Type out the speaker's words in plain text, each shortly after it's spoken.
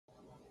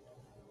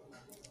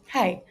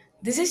Hi,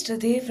 this is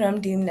Shruti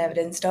from Team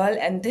Neverinstall,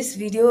 and this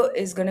video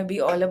is going to be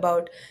all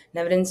about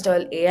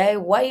Neverinstall AI,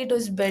 why it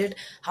was built,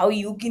 how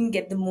you can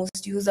get the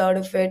most use out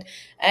of it,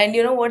 and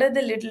what are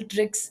the little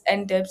tricks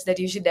and tips that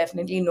you should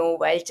definitely know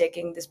while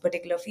checking this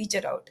particular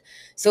feature out.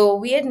 So,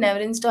 we at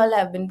Neverinstall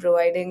have been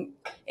providing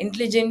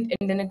intelligent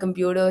internet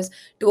computers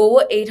to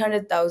over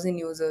 800,000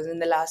 users in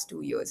the last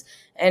 2 years.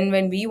 And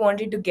when we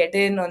wanted to get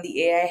in on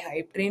the AI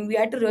hype train, we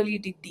had to really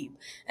dig deep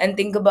and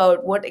think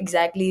about what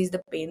exactly is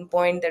the pain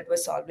point that we're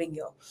solving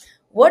here.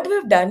 What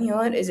we've done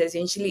here is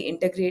essentially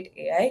integrate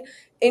AI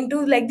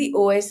into like the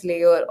OS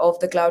layer of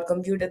the cloud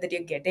computer that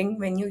you're getting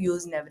when you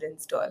use Never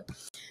Install.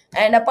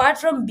 And apart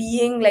from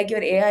being like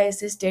your AI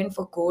assistant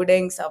for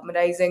coding,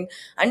 summarizing,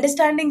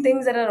 understanding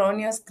things that are on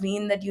your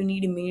screen that you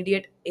need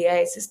immediate AI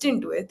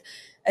assistance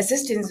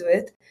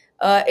with,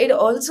 it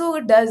also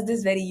does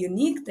this very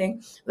unique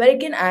thing where it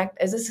can act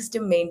as a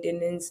system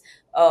maintenance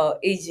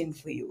agent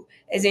for you.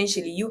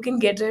 Essentially, you can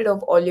get rid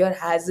of all your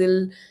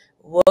hassle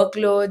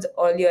workloads,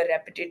 all your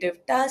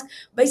repetitive tasks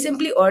by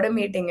simply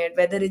automating it,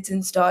 whether it's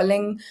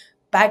installing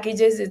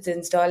packages, it's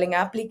installing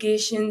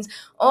applications,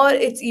 or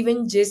it's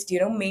even just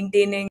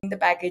maintaining the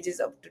packages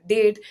up to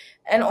date,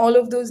 and all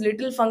of those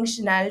little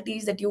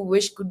functionalities that you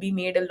wish could be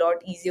made a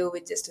lot easier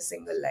with just a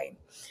single line.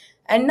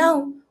 And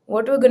now,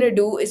 what we're going to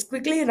do is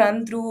quickly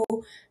run through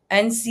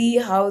and see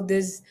how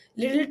this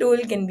little tool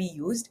can be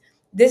used.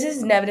 This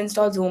is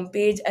Neverinstall's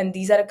homepage, and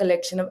these are a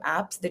collection of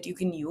apps that you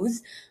can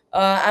use.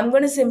 I'm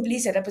going to simply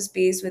set up a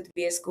space with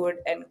VS Code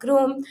and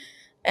Chrome,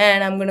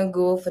 and I'm going to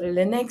go for a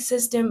Linux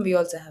system. We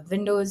also have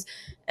Windows,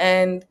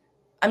 and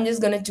I'm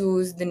just going to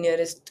choose the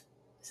nearest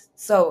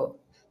server.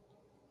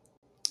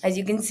 As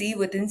you can see,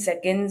 within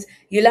seconds,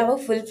 you'll have a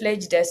full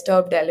fledged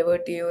desktop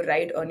delivered to you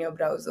right on your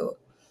browser.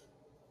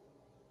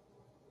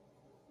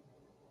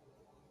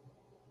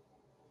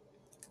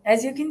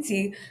 As you can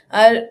see,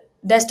 our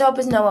desktop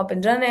is now up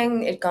and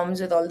running. It comes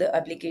with all the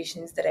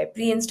applications that I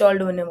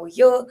pre-installed when over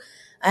here.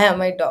 I have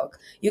my dog.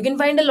 You can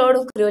find a lot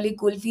of really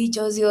cool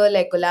features here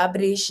like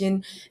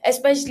collaboration,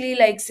 especially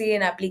like say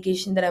an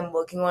application that I'm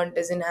working on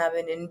doesn't have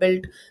an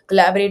inbuilt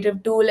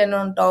collaborative tool, and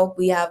on top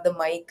we have the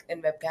mic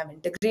and webcam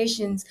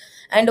integrations.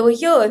 And over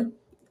here,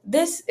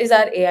 this is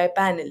our AI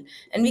panel,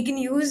 and we can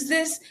use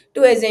this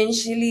to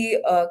essentially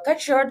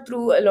cut short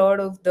through a lot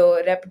of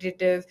the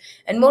repetitive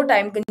and more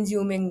time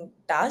consuming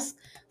tasks.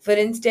 For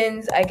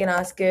instance, I can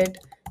ask it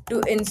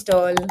to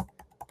install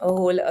a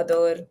whole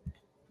other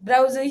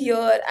browser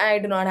here. I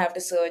do not have to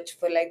search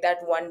for like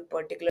that one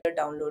particular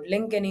download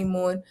link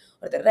anymore,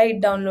 or the right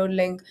download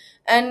link.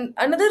 And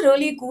another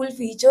really cool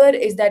feature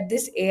is that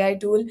this AI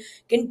tool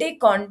can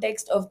take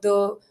context of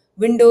the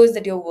windows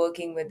that you're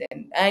working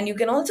within, and you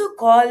can also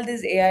call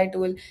this AI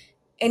tool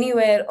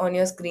anywhere on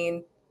your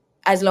screen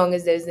as long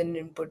as there's an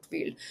input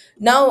field.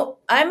 Now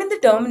I'm in the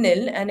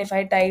terminal, and if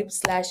I type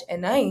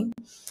 /ni,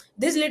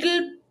 this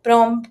little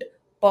prompt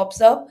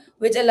pops up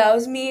which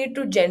allows me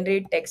to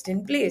generate text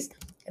in place.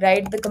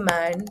 Write the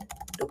command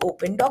to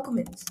open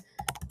documents,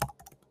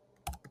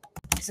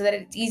 so that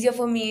it's easier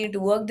for me to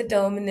work the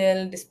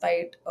terminal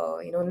despite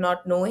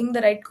not knowing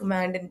the right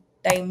command in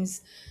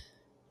times.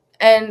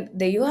 And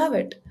there you have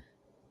it.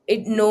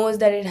 It knows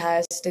that it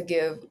has to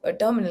give a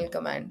terminal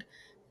command.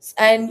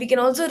 And we can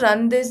also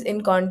run this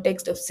in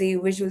context of say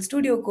Visual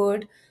Studio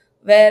Code,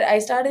 where I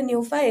start a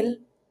new file,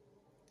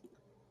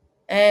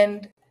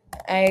 and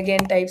I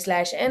again type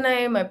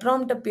 /ni, my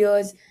prompt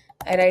appears.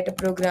 I write a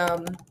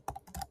program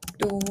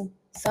to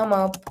sum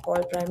up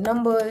all prime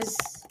numbers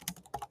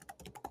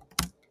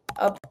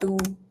up to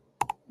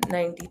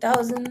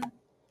 90,000,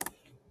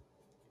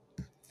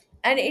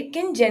 and it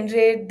can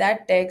generate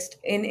that text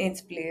in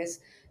its place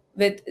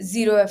with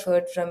zero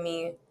effort from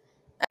me.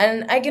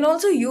 And I can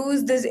also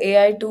use this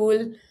AI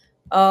tool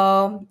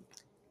um,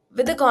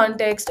 with the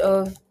context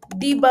of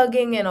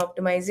debugging and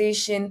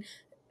optimization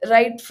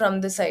right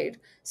from the side.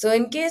 So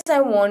in case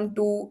I want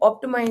to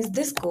optimize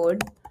this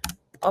code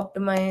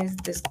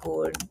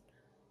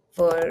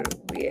for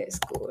VS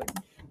Code.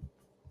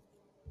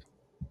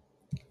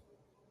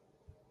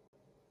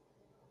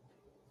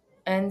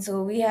 And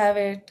so we have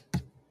it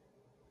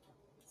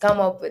come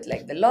up with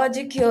like the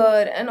logic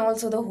here and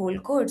also the whole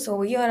code. So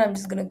over here, I'm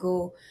just gonna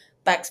go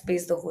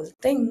backspace the whole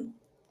thing.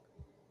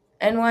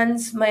 And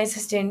once my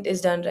assistant is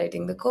done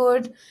writing the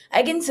code,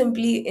 I can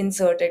simply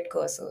insert it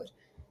cursor,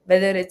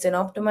 whether it's an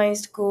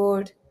optimized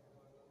code.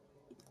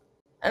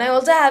 And I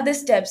also have this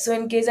step, so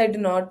in case I do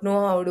not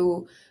know how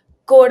to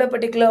code a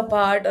particular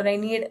part or I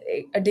need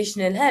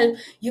additional help,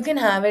 you can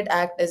have it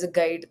act as a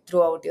guide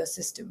throughout your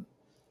system.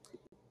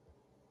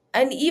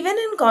 And even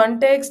in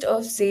context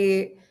of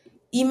say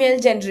email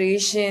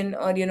generation,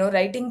 or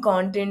writing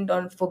content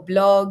on for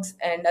blogs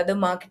and other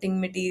marketing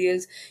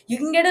materials, you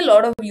can get a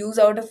lot of use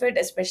out of it,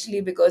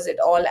 especially because it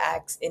all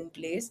acts in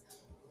place.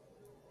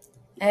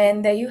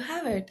 And there you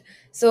have it.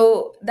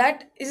 So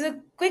that is a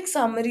quick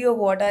summary of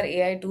what our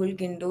AI tool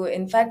can do.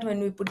 In fact, when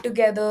we put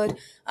together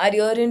our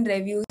year-end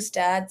review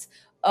stats,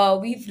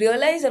 we've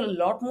realized a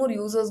lot more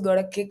users got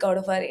a kick out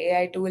of our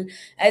AI tool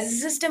as a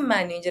system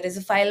manager, as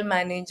a file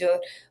manager.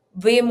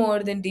 way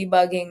more than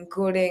debugging,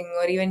 coding,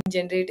 or even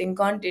generating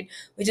content,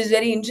 which is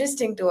very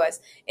interesting to us.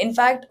 In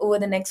fact, over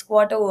the next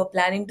quarter, we're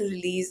planning to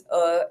release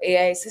a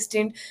AI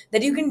assistant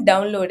that you can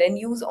download and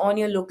use on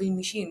your local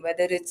machine,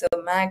 whether it's a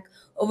Mac,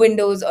 a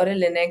Windows, or a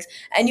Linux,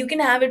 and you can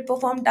have it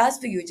perform tasks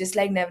for you, just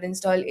like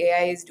Neverinstall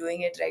AI is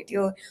doing it right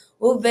here.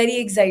 We're very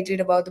excited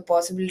about the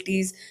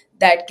possibilities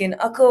that can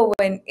occur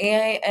when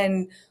AI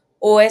and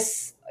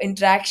OS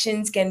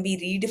interactions can be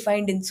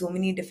redefined in so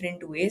many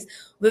different ways.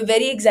 We're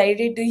very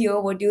excited to hear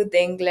what you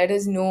think. Let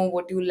us know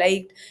what you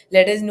liked.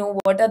 Let us know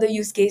what other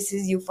use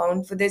cases you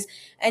found for this.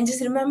 And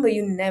just remember,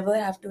 you never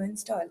have to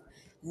install.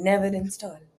 Never install.